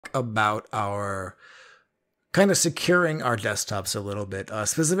about our kind of securing our desktops a little bit,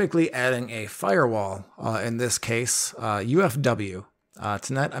 specifically adding a firewall, in this case, UFW.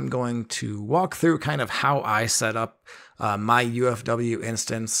 Tonight I'm going to walk through kind of how I set up my UFW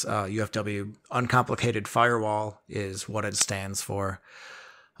instance. UFW, Uncomplicated FIrewall, is what it stands for.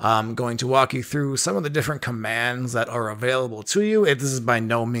 I'm going to walk you through some of the different commands that are available to you. This is by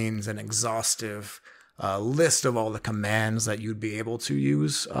no means an exhaustive list of all the commands that you'd be able to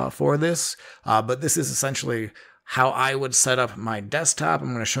use for this, but this is essentially how I would set up my desktop. I'm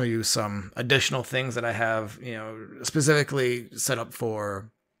going to show you some additional things that I have, specifically set up for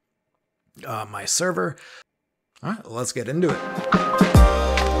my server. All right, let's get into it.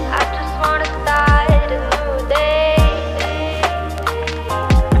 I just wanna start a new day.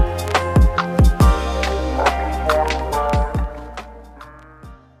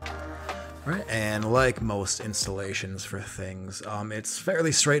 Right, and like most installations for things, it's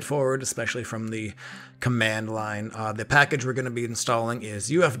fairly straightforward, especially from the command line. The package we're going to be installing is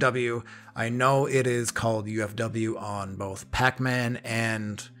UFW. I know it is called UFW on both Pacman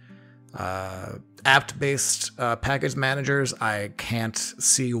and apt-based package managers. I can't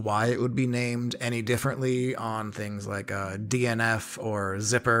see why it would be named any differently on things like DNF or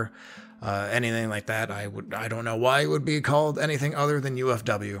Zipper, anything like that. I don't know why it would be called anything other than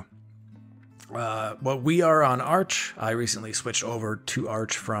UFW. Well, we are on Arch. I recently switched over to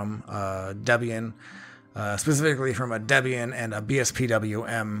Arch from Debian, specifically from a Debian and a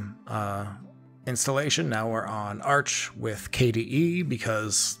BSPWM installation. Now we're on Arch with KDE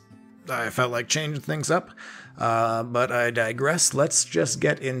because I felt like changing things up, but I digress. Let's just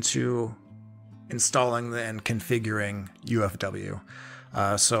get into installing and configuring UFW.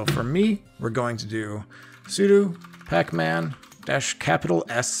 So for me, we're going to do sudo pacman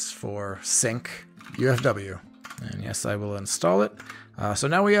 -S for sync UFW. And yes, I will install it. So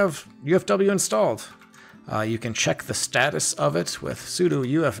now we have UFW installed. You can check the status of it with sudo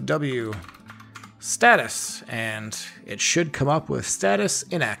UFW status, and it should come up with status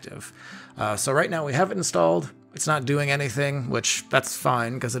inactive. So right now we have it installed. It's not doing anything, which that's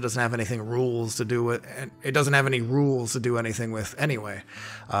fine because it doesn't have anything rules to do with. It doesn't have any rules to do anything with anyway.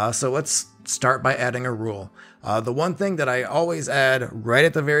 So let's start by adding a rule. The one thing that I always add right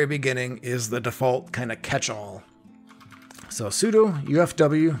at the very beginning is the default kind of catch-all. So sudo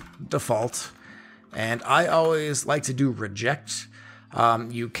UFW default, and I always like to do reject.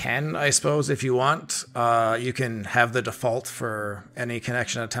 You can, I suppose, if you want, you can have the default for any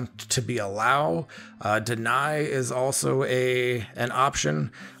connection attempt to be allow. Deny is also an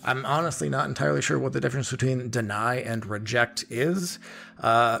option. I'm honestly not entirely sure what the difference between deny and reject is.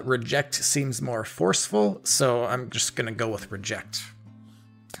 Reject seems more forceful, so I'm just going to go with reject.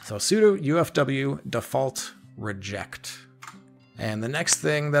 So sudo UFW default reject. And the next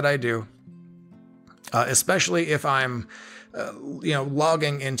thing that I do, especially if I'm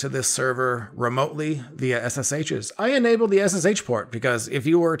logging into this server remotely via SSHs, I enable the SSH port, because if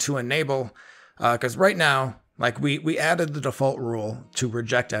you were to enable, because right now, like we added the default rule to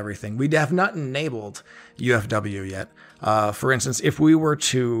reject everything. We have not enabled UFW yet. For instance, if we were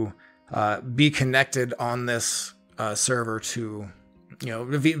to be connected on this server to,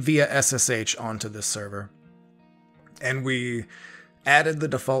 via SSH onto this server, and we added the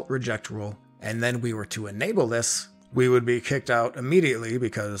default reject rule, and then we were to enable this, we would be kicked out immediately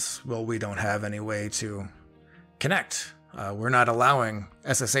because, well, we don't have any way to connect. We're not allowing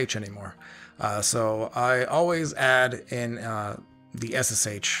SSH anymore. So I always add in the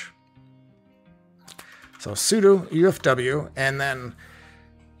SSH. So sudo UFW, and then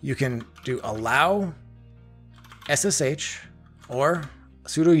you can do allow SSH, or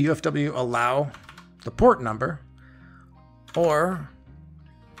sudo UFW allow the port number, or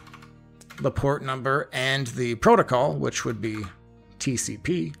the port number and the protocol, which would be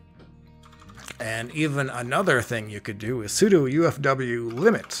TCP. And even another thing you could do is sudo UFW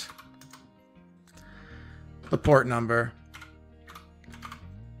limit the port number,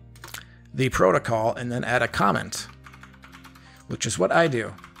 the protocol, and then add a comment, which is what I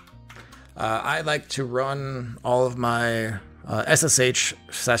do. I like to run all of my SSH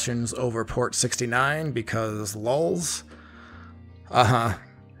sessions over port 69 because lulz.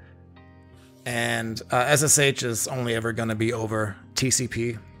 And SSH is only ever going to be over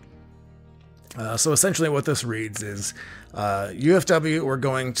TCP. So essentially what this reads is UFW, we're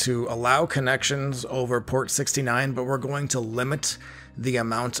going to allow connections over port 69, but we're going to limit the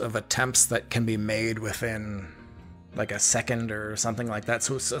amount of attempts that can be made within like a second or something like that.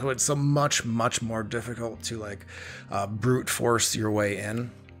 So it's so much more difficult to like brute force your way in.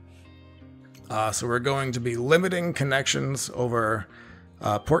 So we're going to be limiting connections over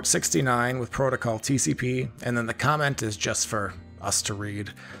port 69 with protocol TCP, and then the comment is just for us to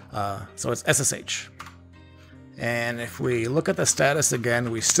read. So it's SSH. And if we look at the status again,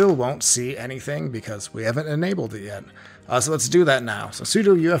 we still won't see anything because we haven't enabled it yet. So let's do that now. So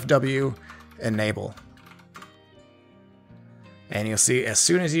sudo UFW enable. And you'll see as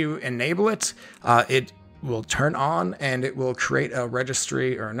soon as you enable it, it will turn on and it will create a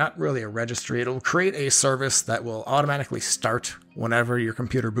registry, or not really a registry, it'll create a service that will automatically start whenever your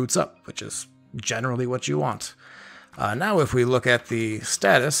computer boots up, which is generally what you want. Now if we look at the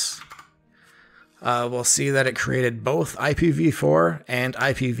status, we'll see that it created both IPv4 and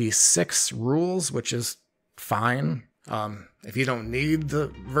IPv6 rules, which is fine. If you don't need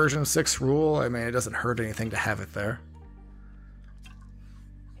the version 6 rule, I mean, it doesn't hurt anything to have it there.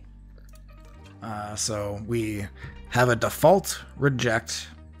 So we have a default reject.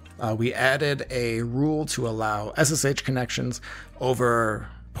 We added a rule to allow SSH connections over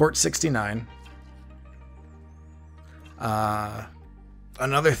port 69.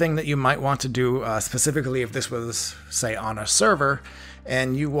 Another thing that you might want to do, specifically if this was, say, on a server,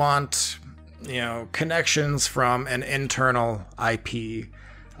 and you want, connections from an internal IP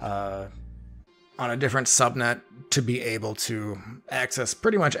on a different subnet to be able to access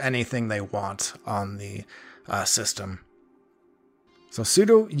pretty much anything they want on the system. So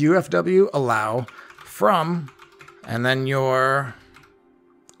sudo UFW allow from, and then your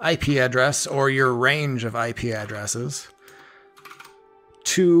IP address or your range of IP addresses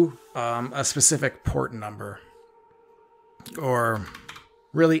to a specific port number, or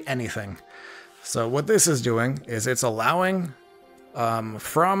really anything. So what this is doing is it's allowing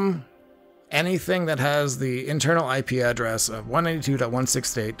from anything that has the internal IP address of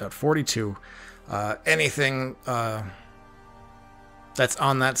 192.168.42, anything that's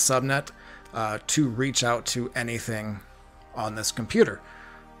on that subnet, to reach out to anything on this computer,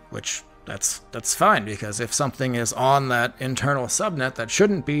 which that's fine, because if something is on that internal subnet that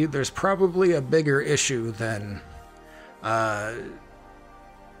shouldn't be, there's probably a bigger issue than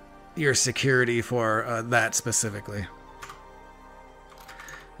your security for that specifically.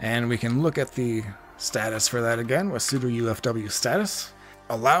 And we can look at the status for that again with sudo UFW status,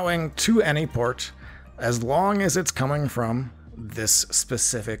 allowing to any port as long as it's coming from this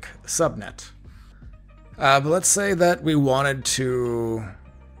specific subnet. But let's say that we wanted to,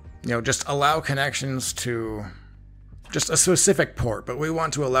 just allow connections to just a specific port, but we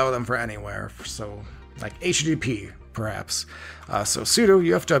want to allow them for anywhere. So like HTTP, perhaps. So sudo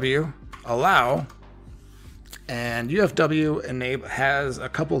UFW allow. And UFW has a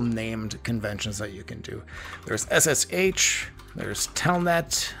couple named conventions that you can do. There's SSH, there's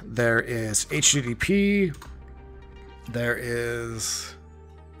Telnet, there is HTTP, there is...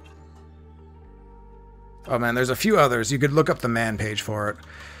 oh man, there's a few others. You could look up the man page for it.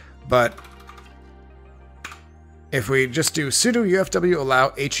 But if we just do sudo UFW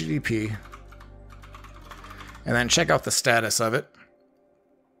allow HTTP, and then check out the status of it,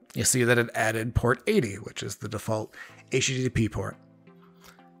 you see that it added port 80, which is the default HTTP port.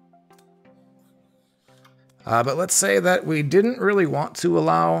 But let's say that we didn't really want to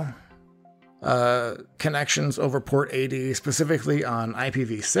allow connections over port 80, specifically on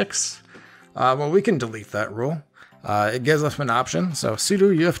IPv6. Well, we can delete that rule. It gives us an option, so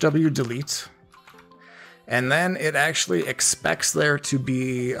sudo UFW delete. And then it actually expects there to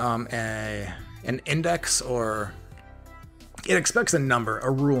be an index, or it expects a number,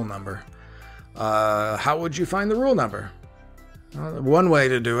 a rule number. How would you find the rule number? One way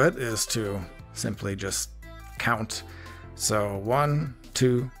to do it is to simply just count. So 1,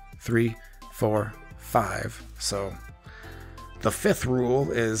 2, 3, 4, 5. So the fifth rule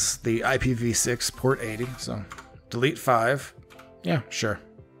is the IPv6 port 80. So delete 5. Yeah, sure.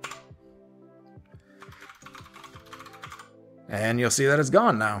 And you'll see that it's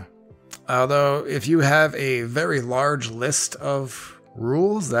gone now. Although, if you have a very large list of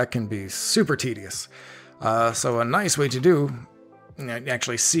rules, that can be super tedious. So a nice way to do,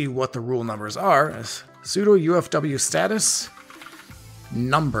 actually see what the rule numbers are, is sudo UFW status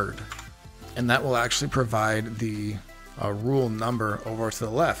numbered. And that will actually provide the rule number over to the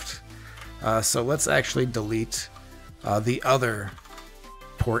left. So let's actually delete the other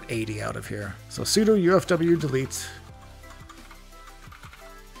port 80 out of here. So sudo UFW delete.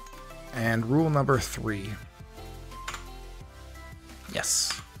 And rule number 3.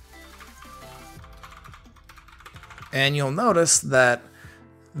 Yes. And you'll notice that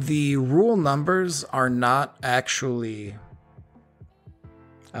the rule numbers are not actually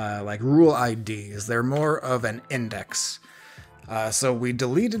like rule IDs. They're more of an index. So we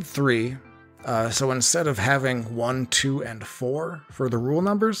deleted 3, So instead of having 1, 2, and 4 for the rule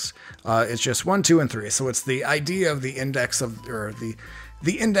numbers, it's just 1, 2, and 3. So it's the idea of the index of, or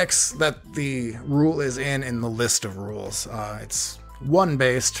the index that the rule is in the list of rules. It's 1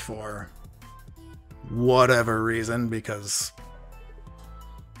 based for whatever reason, because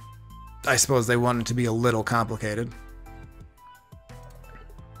I suppose they want it to be a little complicated.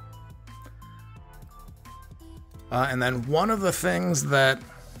 And then one of the things that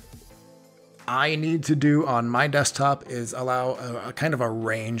I need to do on my desktop is allow a kind of a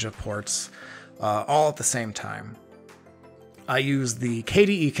range of ports all at the same time. I use the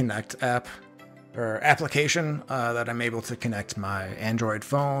KDE Connect app or application that I'm able to connect my Android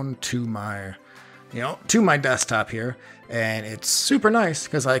phone to my, to my desktop here, and it's super nice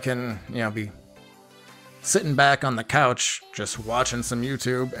because I can, be sitting back on the couch just watching some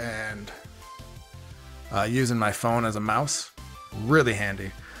YouTube and using my phone as a mouse. Really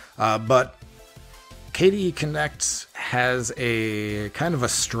handy. But KDE Connect has a kind of a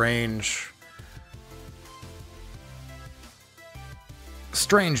strange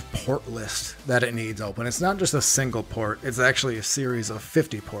port list that it needs open. It's not just a single port, it's actually a series of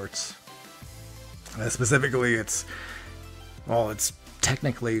 50 ports. Specifically, it's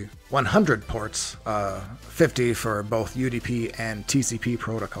technically 100 ports, 50 for both UDP and TCP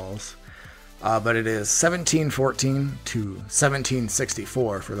protocols. But it is 1714 to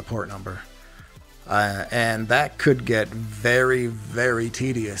 1764 for the port number. And that could get very, very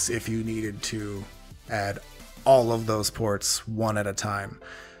tedious if you needed to add all of those ports one at a time.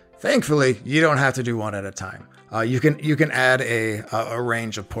 Thankfully, you don't have to do one at a time. You can add a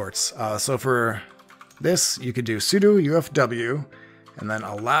range of ports. So for this, you could do sudo UFW and then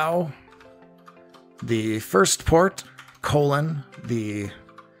allow the first port colon the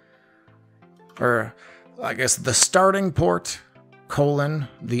starting port colon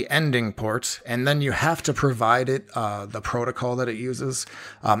the ending port, and then you have to provide it the protocol that it uses.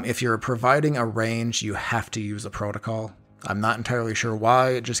 If you're providing a range, you have to use a protocol. I'm not entirely sure why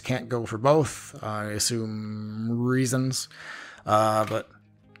it just can't go for both. I assume reasons, but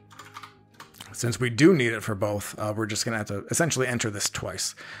since we do need it for both, we're just going to have to essentially enter this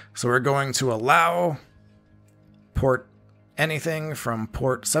twice. So we're going to allow port anything from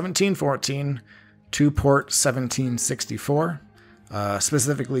port 1714 to port 1764.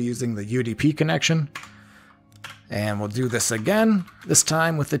 Specifically using the UDP connection. And we'll do this again, this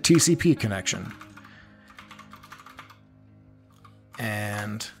time with the TCP connection.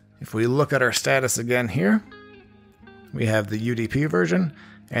 And if we look at our status again here, we have the UDP version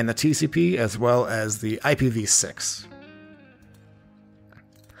and the TCP as well as the IPv6.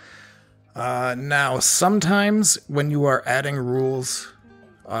 Now, sometimes when you are adding rules,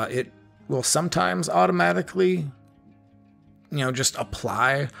 it will sometimes automatically just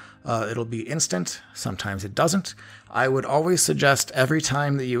apply. It'll be instant. Sometimes it doesn't. I would always suggest every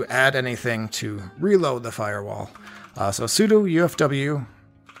time that you add anything to reload the firewall. So sudo UFW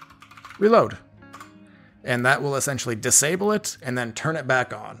reload. And that will essentially disable it and then turn it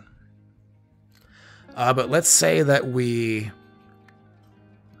back on. But let's say that we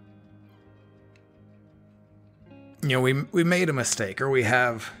made a mistake, or we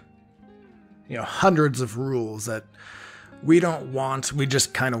have hundreds of rules that we don't want. We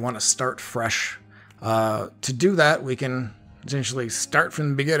just kind of want to start fresh. To do that, we can essentially start from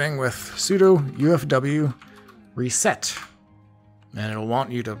the beginning with sudo UFW reset, and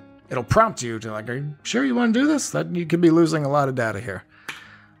it'll prompt you to are you sure you want to do this? That you could be losing a lot of data here.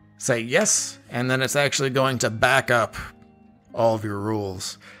 Say yes, and then it's actually going to back up all of your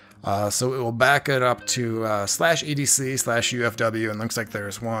rules. So it will back it up to /edc/UFW, and looks like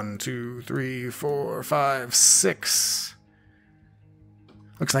there's 1, 2, 3, 4, 5, 6.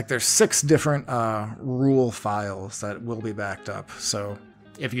 Looks like there's 6 different rule files that will be backed up. So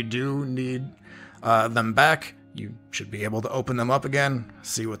if you do need them back, you should be able to open them up again,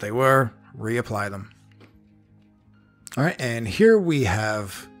 see what they were, reapply them. All right, and here we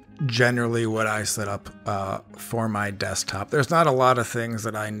have generally what I set up for my desktop. There's not a lot of things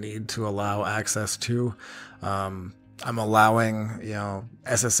that I need to allow access to. I'm allowing,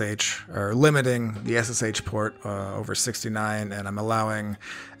 SSH, or limiting the SSH port over 69, and I'm allowing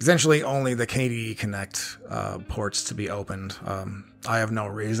essentially only the KDE Connect ports to be opened. I have no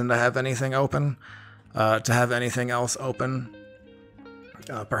reason to have anything open, to have anything else open.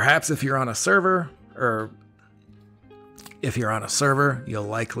 Perhaps if you're on a server, you'll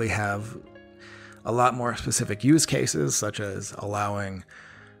likely have a lot more specific use cases, such as allowing,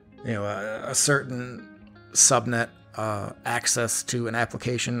 a certain subnet access to an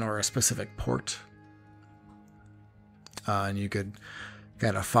application or a specific port. And you could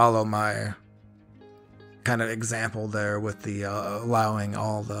kind of follow my kind of example there with the allowing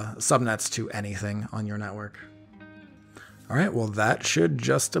all the subnets to anything on your network. All right, well, that should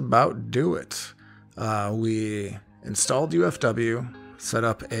just about do it. We installed UFW, set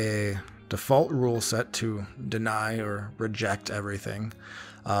up a default rule set to deny or reject everything.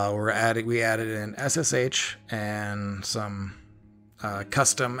 We added in SSH and some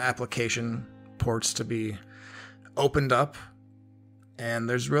custom application ports to be opened up. And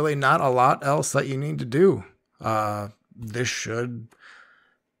there's really not a lot else that you need to do. This should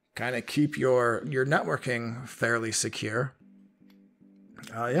kind of keep your networking fairly secure.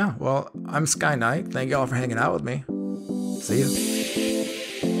 Yeah, well, I'm SkaiiNyght. Thank you all for hanging out with me. See ya.